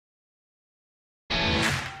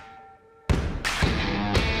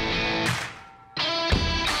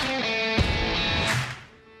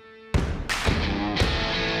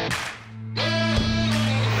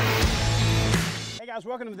guys,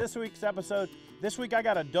 welcome to this week's episode. This week I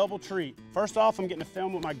got a double treat. First off, I'm getting to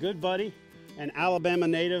film with my good buddy and Alabama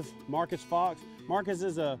native, Markus Fox. Markus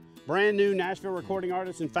is a brand new Nashville recording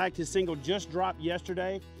artist. In fact, his single just dropped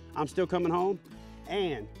yesterday, I'm Still Coming Home.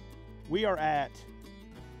 And we are at,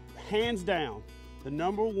 hands down, the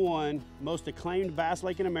 #1 most acclaimed bass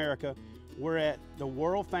lake in America. We're at the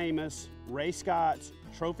world famous Ray Scott's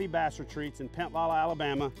Trophy Bass Retreats in Pensacola,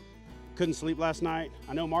 Alabama. Couldn't sleep last night.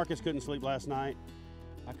 I know Markus couldn't sleep last night.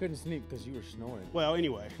 I couldn't sleep because you were snoring. Well,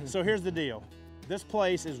 anyway, so here's the deal. This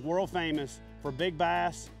place is world famous for big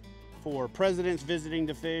bass, for presidents visiting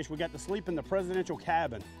to fish. We got to sleep in the presidential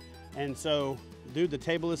cabin. And so, dude, the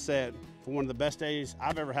table is set for one of the best days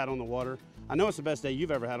I've ever had on the water. I know it's the best day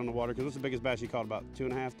you've ever had on the water because what's the biggest bass you caught? About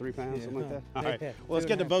 2.5, 3 pounds, something like that? All right, well, let's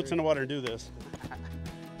get the boats in the water and do this.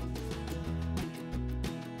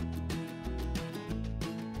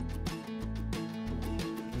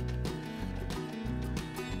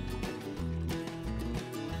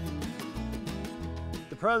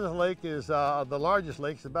 The President Lake is the largest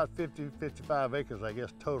lake. It's about 55 acres, I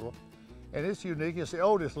guess, total. And it's unique. It's the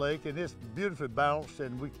oldest lake, and it's beautifully balanced,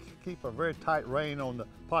 and we keep a very tight rein on the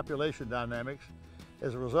population dynamics.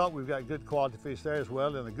 As a result, we've got good quality fish there as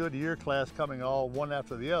well, and a good year class coming all one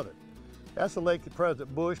after the other. That's the lake that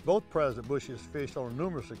President Bush, both President Bushes fished on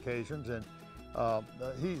numerous occasions, and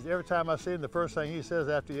every time I see him, the first thing he says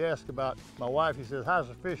after he asks about my wife, he says, "How's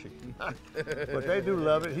the fishing?" But they do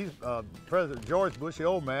love it. He's President George Bush, the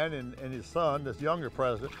old man, and his son, this younger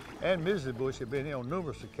president, and Mrs. Bush have been here on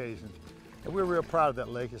numerous occasions. And we're real proud of that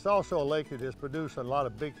lake. It's also a lake that has produced a lot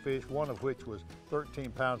of big fish, one of which was 13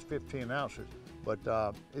 pounds, 15 ounces. But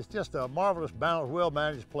it's just a marvelous, balanced,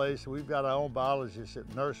 well-managed place. We've got our own biologist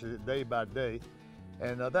that nurses it day by day.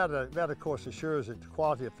 And that, of course, assures that the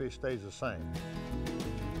quality of fish stays the same.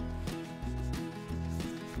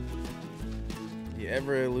 The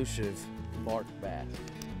ever elusive bark bass.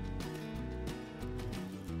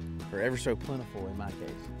 Or ever so plentiful in my case.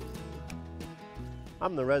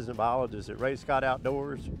 I'm the resident biologist at Ray Scott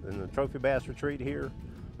Outdoors in the Trophy Bass Retreat here.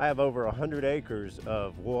 I have over 100 acres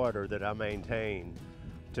of water that I maintain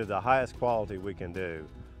to the highest quality we can do.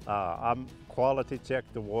 I'm quality check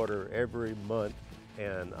the water every month,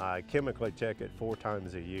 and I chemically check it 4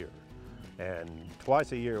 times a year. And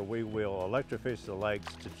twice a year we will electrofish the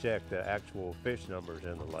lakes to check the actual fish numbers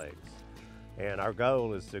in the lakes. And our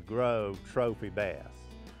goal is to grow trophy bass.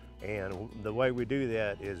 And the way we do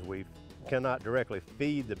that is we cannot directly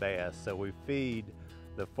feed the bass, so we feed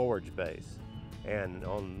the forage base. And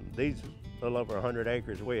on these little over 100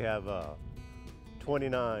 acres, we have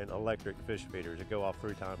 29 electric fish feeders that go off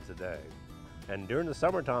 3 times a day. And during the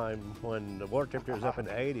summertime, when the water temperature is up in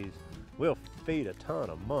the 80s, we'll feed a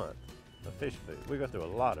ton a month of fish food. We go through a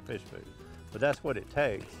lot of fish food, but that's what it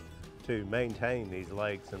takes to maintain these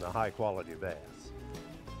lakes and the high quality bass.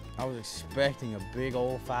 I was expecting a big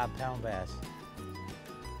old 5-pound bass.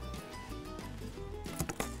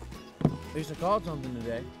 At least I caught something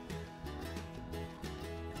today.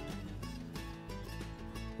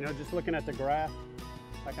 You know, just looking at the graph,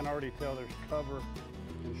 I can already tell there's cover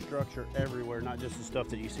and structure everywhere, not just the stuff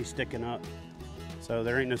that you see sticking up. So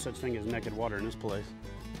there ain't no such thing as naked water in this place.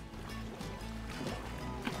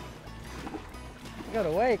 I got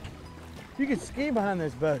a wake. You can ski behind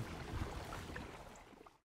this boat.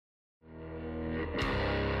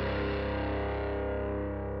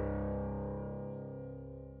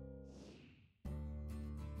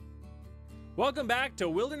 Welcome back to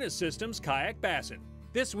Wilderness Systems Kayak Bassin.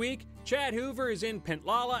 This week, Chad Hoover is in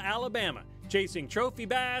Pensacola, Alabama, chasing trophy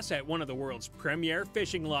bass at one of the world's premier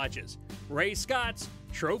fishing lodges, Ray Scott's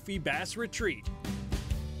Trophy Bass Retreat.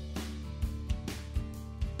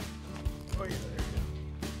 Oh, yeah, there you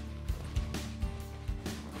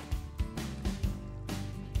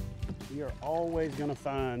go. You're always gonna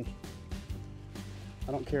find,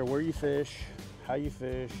 I don't care where you fish, how you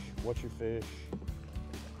fish, what you fish.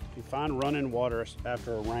 If you find running water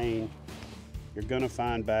after a rain, you're gonna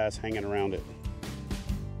find bass hanging around it.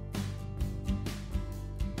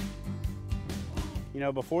 You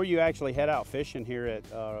know, before you actually head out fishing here at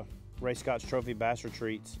Ray Scott's Trophy Bass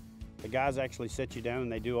Retreats, the guys actually sit you down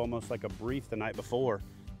and they do almost like a brief the night before.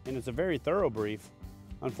 And it's a very thorough brief.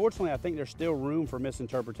 Unfortunately, I think there's still room for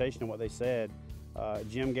misinterpretation of what they said.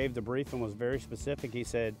 Jim gave the brief and was very specific. He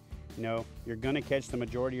said, you know, you're gonna catch the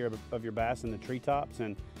majority of your bass in the treetops,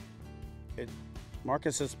 and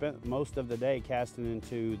Markus has spent most of the day casting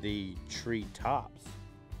into the treetops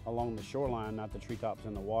along the shoreline, not the treetops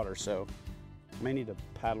in the water. So I may need to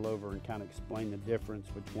paddle over and kind of explain the difference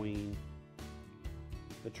between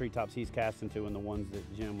the treetops he's casting to and the ones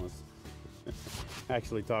that Jim was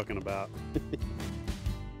actually talking about.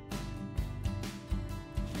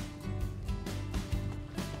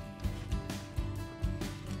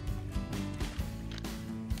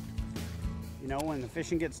 know, when the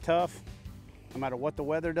fishing gets tough, no matter what the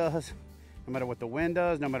weather does, no matter what the wind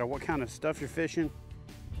does, no matter what kind of stuff you're fishing,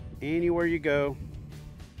 anywhere you go,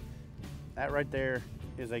 that right there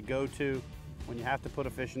is a go-to when you have to put a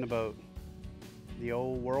fish in the boat. The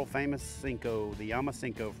old world famous Cinco, the Yama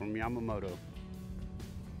Cinco from Yamamoto.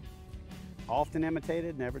 Often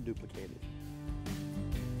imitated, never duplicated.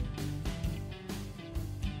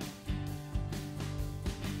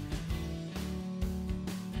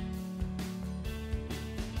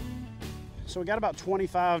 So we got about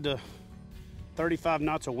 25 to 35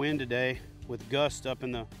 knots of wind today with gusts up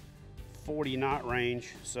in the 40 knot range.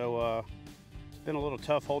 So it's been a little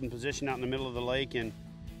tough holding position out in the middle of the lake, and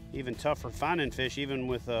even tougher finding fish even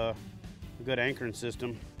with a good anchoring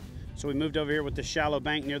system. So we moved over here with the shallow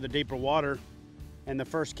bank near the deeper water, and the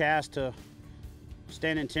first cast to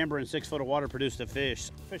standing timber in 6 foot of water produced a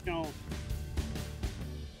fish. Fish on.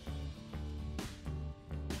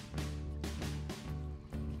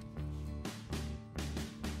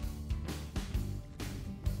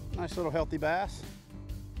 Nice little healthy bass.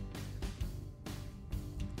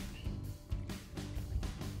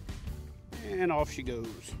 And off she goes.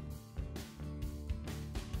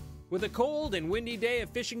 With a cold and windy day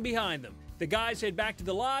of fishing behind them, the guys head back to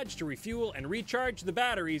the lodge to refuel and recharge the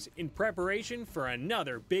batteries in preparation for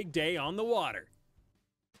another big day on the water.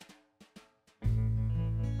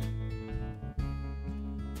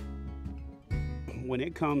 When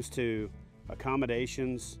it comes to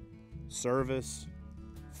accommodations, service,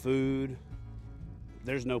 food,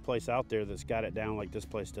 there's no place out there that's got it down like this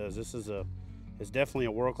place does. It's definitely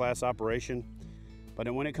a world-class operation,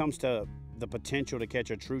 but when it comes to the potential to catch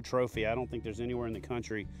a true trophy, I don't think there's anywhere in the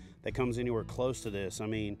country that comes anywhere close to this. I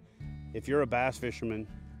mean, if you're a bass fisherman,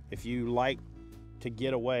 if you like to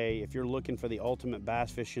get away, if you're looking for the ultimate bass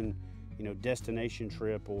fishing, you know, destination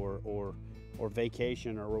trip or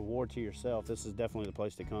vacation or reward to yourself, this is definitely the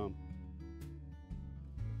place to come.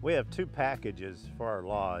 We have 2 packages for our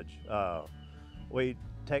lodge. We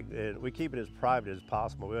keep it as private as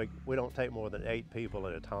possible. We don't take more than 8 people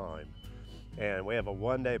at a time. And we have a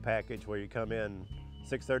 1-day package where you come in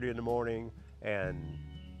 6:30 in the morning and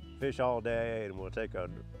fish all day, and we'll take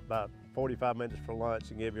about 45 minutes for lunch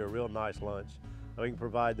and give you a real nice lunch. And we can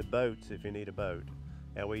provide the boats if you need a boat.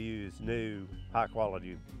 And we use new,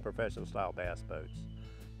 high-quality, professional-style bass boats.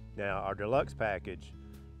 Now, our deluxe package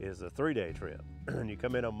is a 3-day trip. You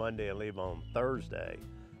come in on Monday and leave on Thursday,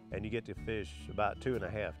 and you get to fish about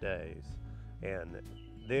 2.5 days. And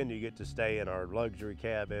then you get to stay in our luxury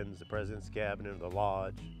cabins, the President's Cabin and the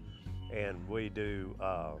lodge, and we do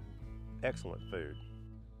excellent food.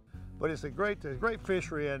 But it's a great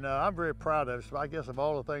fishery, and I'm very proud of it. So I guess of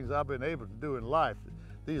all the things I've been able to do in life,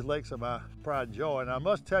 these lakes are my pride and joy. And I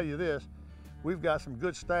must tell you this, we've got some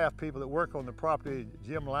good staff people that work on the property,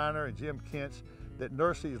 Jim Liner and Jim Kentz, that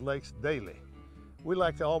nurse these lakes daily. We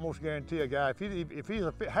like to almost guarantee a guy, if he's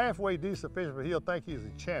a halfway decent fisherman, he'll think he's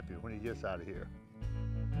a champion when he gets out of here.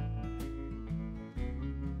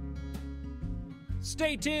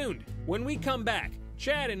 Stay tuned. When we come back,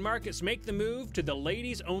 Chad and Marcus make the move to the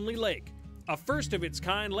ladies only lake, a first of its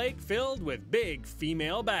kind lake filled with big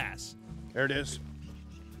female bass. There it is.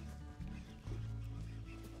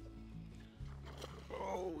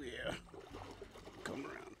 Oh yeah. Come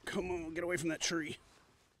around. Come on, get away from that tree.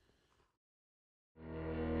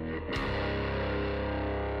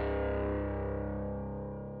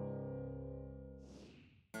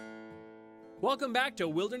 Welcome back to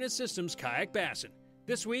Wilderness Systems Kayak Bassin.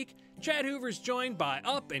 This week, Chad Hoover's joined by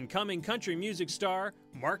up-and-coming country music star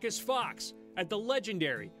Markus Fox at the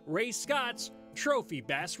legendary Ray Scott's Trophy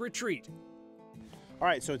Bass Retreat. All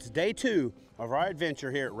right, so it's day 2 of our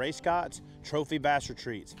adventure here at Ray Scott's Trophy Bass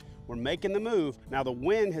Retreats. We're making the move. Now the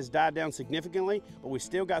wind has died down significantly, but we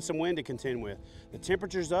still got some wind to contend with. The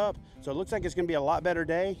temperature's up, so it looks like it's gonna be a lot better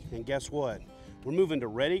day, and guess what? We're moving to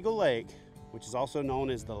Red Eagle Lake, which is also known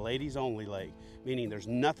as the ladies only lake, meaning there's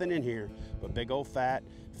nothing in here but big old fat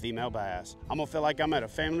female bass. I'm gonna feel like I'm at a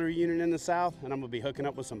family reunion in the South, and I'm gonna be hooking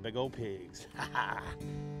up with some big old pigs.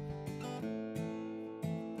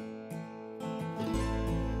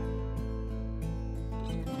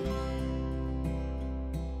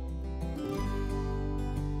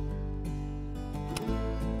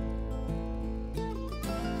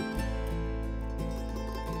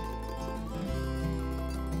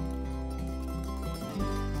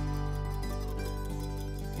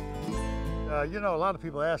 You know, a lot of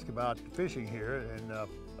people ask about fishing here, and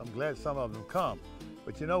I'm glad some of them come.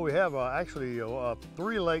 But you know, we have actually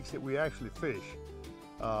 3 lakes that we actually fish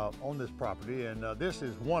on this property, and this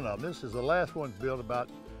is one of them. This is the last one built about,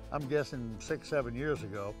 I'm guessing, 6-7 years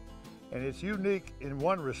ago. And it's unique in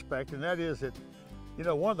one respect, and that is that, you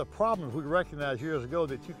know, one of the problems we recognized years ago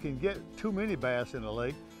that you can get too many bass in the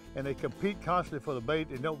lake, and they compete constantly for the bait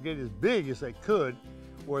and don't get as big as they could,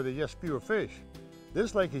 where there's just fewer fish.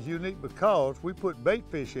 This lake is unique because we put bait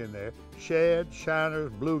fish in there, shad,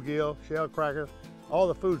 shiners, bluegill, shell crackers, all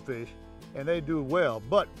the food fish, and they do well.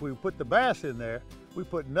 But if we put the bass in there, we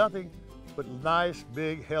put nothing but nice,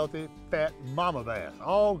 big, healthy, fat mama bass,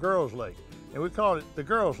 all girls' lake. And we call it the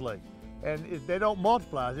girls' lake. And they don't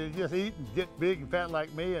multiply, they just eat and get big and fat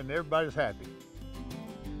like me, and everybody's happy.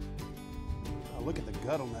 Oh, look at the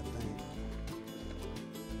gut on that thing.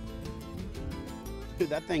 Dude,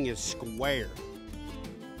 that thing is square.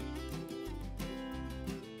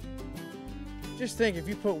 Just think, if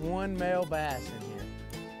you put one male bass in here,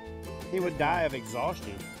 He would die of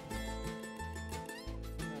exhaustion.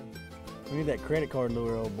 we need that credit card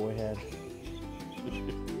lure old boy had.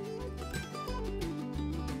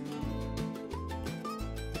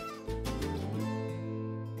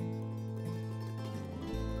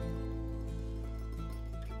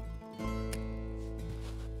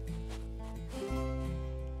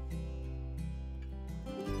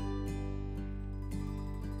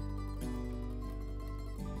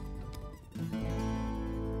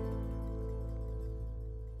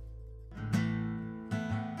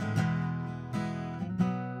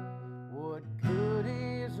 What good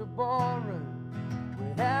is a ballroom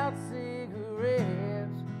without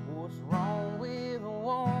cigarettes? What's wrong with a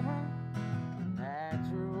woman?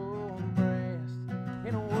 Natural breast.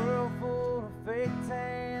 In a world full of fake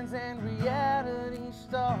tans and reality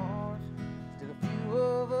stars, still a few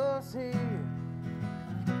of us here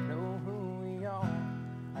know who we are.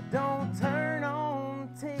 I don't turn on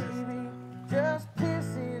TV, just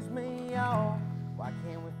pisses me off. Why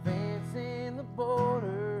can't we fence in the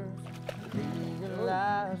borders,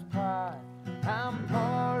 legalize pot? I'm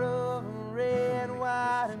part of a red,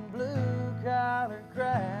 white, and blue collar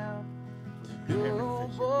crowd. Good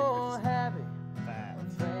old boy habit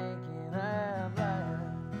of thinking out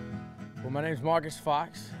loud. Well, my name's Markus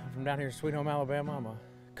Fox. I'm from down here in Sweet Home, Alabama. I'm a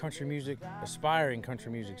aspiring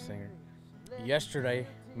country music singer. Yesterday,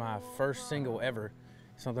 my first single ever,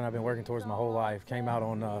 something I've been working towards my whole life, came out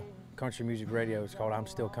on country music radio. It's called I'm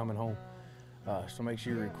Still Coming Home. So make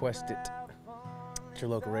sure you request it at your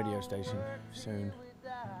local radio station soon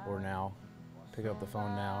or now. Pick up the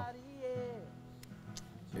phone now.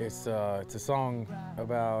 It's a song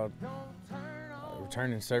about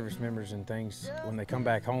returning service members and things when they come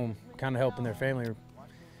back home, kind of helping their family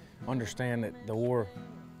understand that the war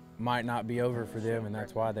might not be over for them, and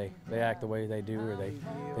that's why they act the way they do, or they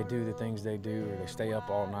do the things they do, or they stay up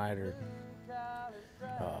all night, or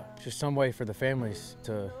just some way for the families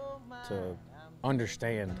to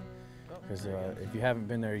understand, because if you haven't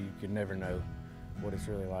been there, you could never know what it's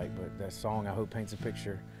really like. But that song, I hope, paints a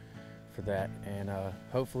picture for that, and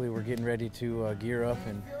hopefully we're getting ready to gear up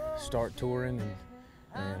and start touring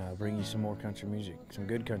and bring you some more country music, some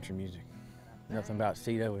good country music. Nothing about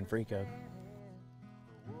Cito and Frico.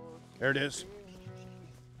 There it is.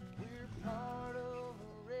 Oh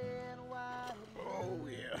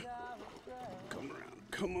yeah. Come around.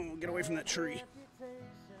 Come on, get away from that tree.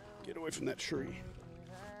 Get away from that tree.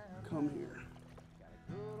 Come here.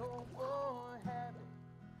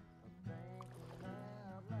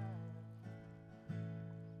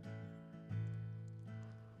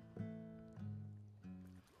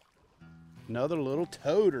 Another little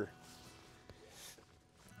toader.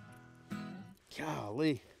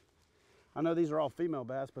 Golly. I know these are all female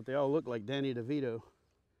bass, but they all look like Danny DeVito.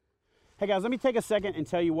 Hey guys, let me take a second and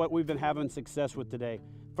tell you what we've been having success with today.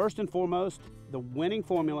 First and foremost, the winning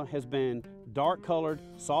formula has been dark colored,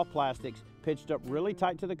 soft plastics, pitched up really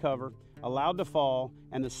tight to the cover, allowed to fall,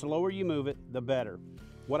 and the slower you move it, the better.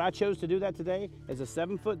 What I chose to do that today is a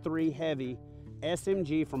 7'3" heavy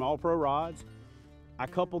SMG from All Pro Rods. I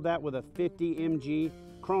coupled that with a 50 mg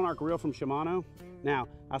Chronarch reel from Shimano. Now,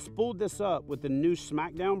 I spooled this up with the new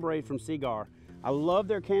Smackdown braid from Seaguar. I love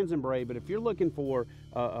their Kansan braid, but if you're looking for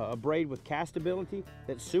a braid with castability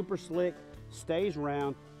that's super slick, stays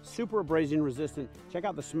round, super abrasion resistant, check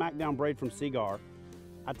out the Smackdown braid from Seaguar.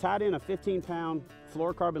 I tied in a 15-pound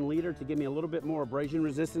fluorocarbon leader to give me a little bit more abrasion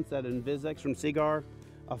resistance, that Invisex from Seaguar,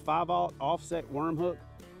 a 5/0 offset worm hook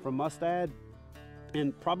from Mustad,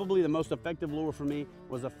 and probably the most effective lure for me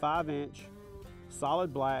was a 5-inch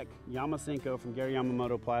solid black Yamasenko from Gary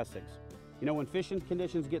Yamamoto Plastics. You know, when fishing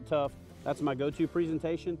conditions get tough, that's my go-to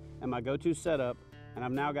presentation and my go-to setup, and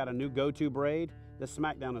I've now got a new go-to braid. This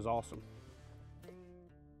Smackdown is awesome.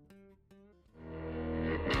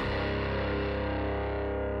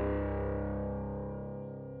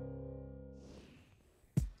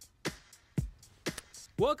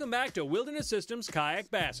 Welcome back to Wilderness Systems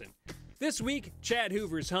Kayak Bassin'. This week, Chad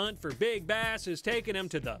Hoover's hunt for big bass has taken him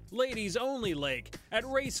to the ladies-only lake at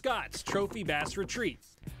Ray Scott's Trophy Bass Retreat,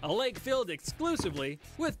 a lake filled exclusively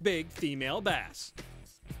with big female bass.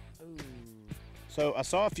 So I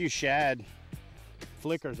saw a few shad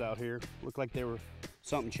flickers out here. Looked like they were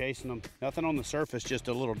something chasing them. Nothing on the surface, just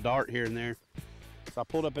a little dart here and there. So I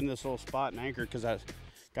pulled up in this little spot and anchored because I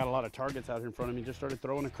got a lot of targets out here in front of me. Just started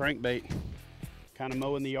throwing a crankbait, kind of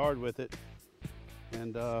mowing the yard with it,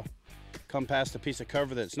 and come past a piece of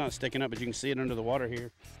cover that's not sticking up, but you can see it under the water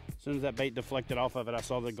here. As soon as that bait deflected off of it, I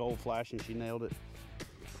saw the gold flash and she nailed it.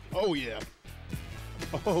 Oh yeah.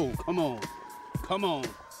 Oh, come on. Come on.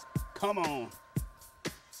 Come on.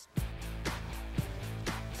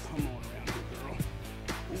 Come on around here, girl.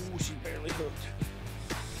 Ooh, she's barely hooked.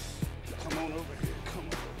 Come on over here. Come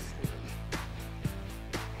on over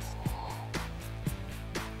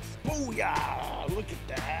here. Booyah! Look at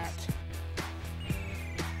that.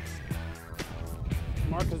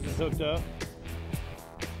 Marcus is hooked up.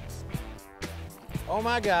 Oh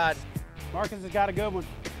my God. Marcus has got a good one.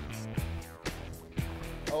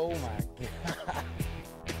 Oh my God.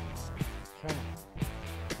 Come on.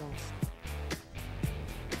 Come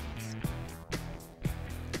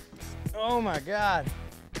on. Oh my God.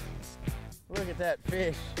 Look at that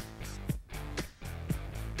fish.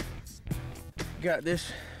 Got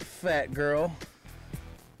this fat girl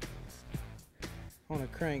on a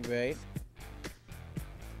crankbait.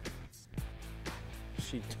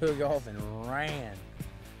 She took off and ran.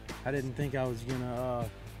 I didn't think I was gonna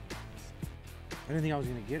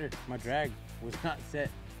get her. My drag was not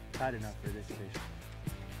set tight enough for this fish.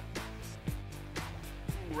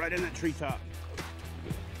 Right in that treetop.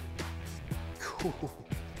 Cool.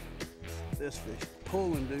 This fish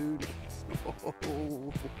pulling, dude.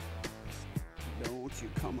 Oh, don't you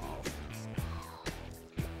come off.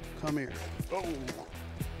 Come here. Oh.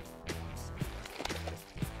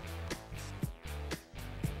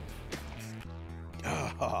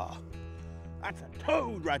 Oh, that's a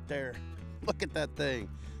toad right there. Look at that thing.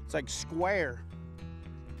 It's like square.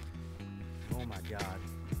 Oh my God.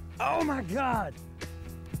 Oh my God.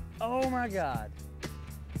 Oh my God.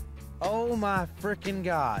 Oh my freaking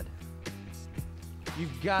God.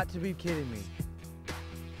 You've got to be kidding me.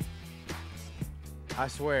 I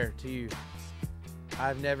swear to you,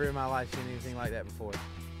 I've never in my life seen anything like that before.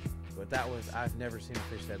 But I've never seen a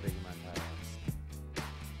fish that big in my entire life.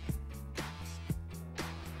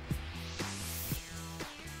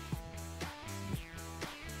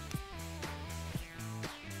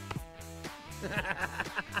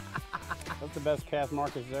 That's the best cast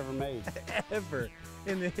Marcus has ever made. Ever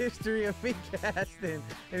in the history of me casting.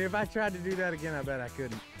 And if I tried to do that again, I bet I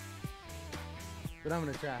couldn't. But I'm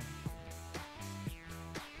gonna try.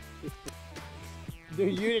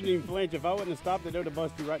 Dude, you didn't even flinch. If I wouldn't have stopped, it would have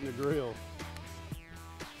busted you right in the grill.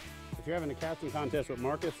 If you're having a casting contest with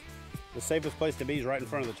Marcus, the safest place to be is right in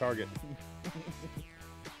front of the target.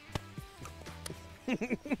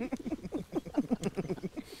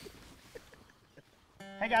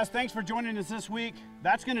 Hey guys, thanks for joining us this week.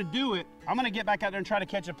 That's gonna do it. I'm gonna get back out there and try to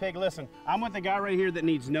catch a pig. Listen, I'm with the guy right here that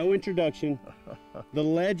needs no introduction. The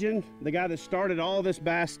legend, the guy that started all this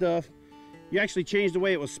bass stuff. You actually changed the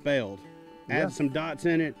way it was spelled. Added some dots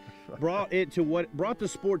in it, brought the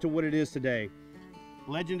sport to what it is today.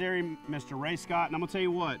 Legendary Mr. Ray Scott, and I'm gonna tell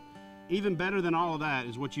you what, even better than all of that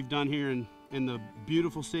is what you've done here in the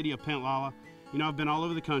beautiful city of Pentlala. You know, I've been all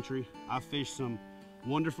over the country. I've fished some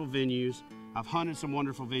wonderful venues. I've hunted some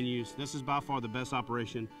wonderful venues. This is by far the best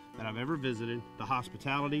operation that I've ever visited. The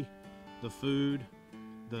hospitality, the food,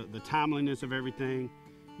 the timeliness of everything.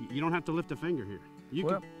 You don't have to lift a finger here.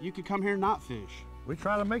 You could come here and not fish. We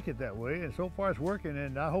try to make it that way, and so far it's working,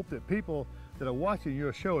 and I hope that people that are watching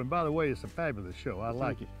your show, and by the way, it's a fabulous show. I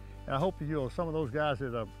like it. And I hope that some of those guys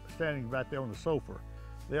that are standing right there on the sofa,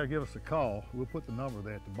 they'll give us a call. We'll put the number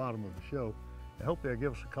there at the bottom of the show. I hope they'll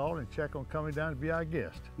give us a call and check on coming down to be our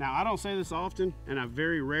guest. Now, I don't say this often, and I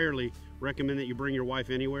very rarely recommend that you bring your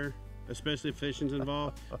wife anywhere, especially if fishing's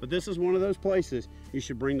involved. But this is one of those places. You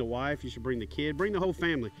should bring the wife, you should bring the kid, bring the whole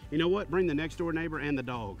family. You know what? Bring the next door neighbor and the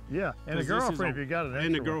dog. Yeah, and the girlfriend if you got an extra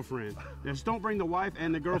And the girlfriend. Just don't bring the wife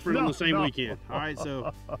and the girlfriend on the same weekend. All right,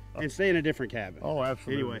 so, and stay in a different cabin. Oh,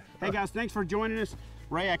 absolutely. Anyway, hey guys, thanks for joining us.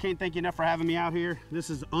 Ray, I can't thank you enough for having me out here. This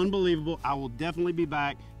is unbelievable. I will definitely be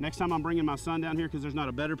back. Next time I'm bringing my son down here because there's not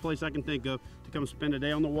a better place I can think of to come spend a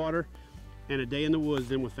day on the water and a day in the woods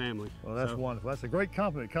than with family. Well, that's wonderful. That's a great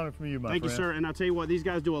compliment coming from you, my friend. Thank you, sir. And I'll tell you what, these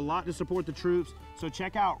guys do a lot to support the troops. So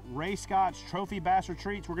check out Ray Scott's Trophy Bass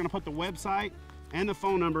Retreats. We're going to put the website and the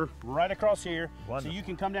phone number right across here. Wonderful. So you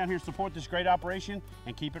can come down here, support this great operation,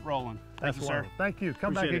 and keep it rolling. Thank you, sir. Wonderful. Thank you.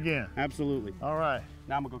 Come Appreciate back again. Absolutely. All right.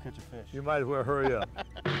 Now I'm gonna go catch a fish. You might as well hurry up.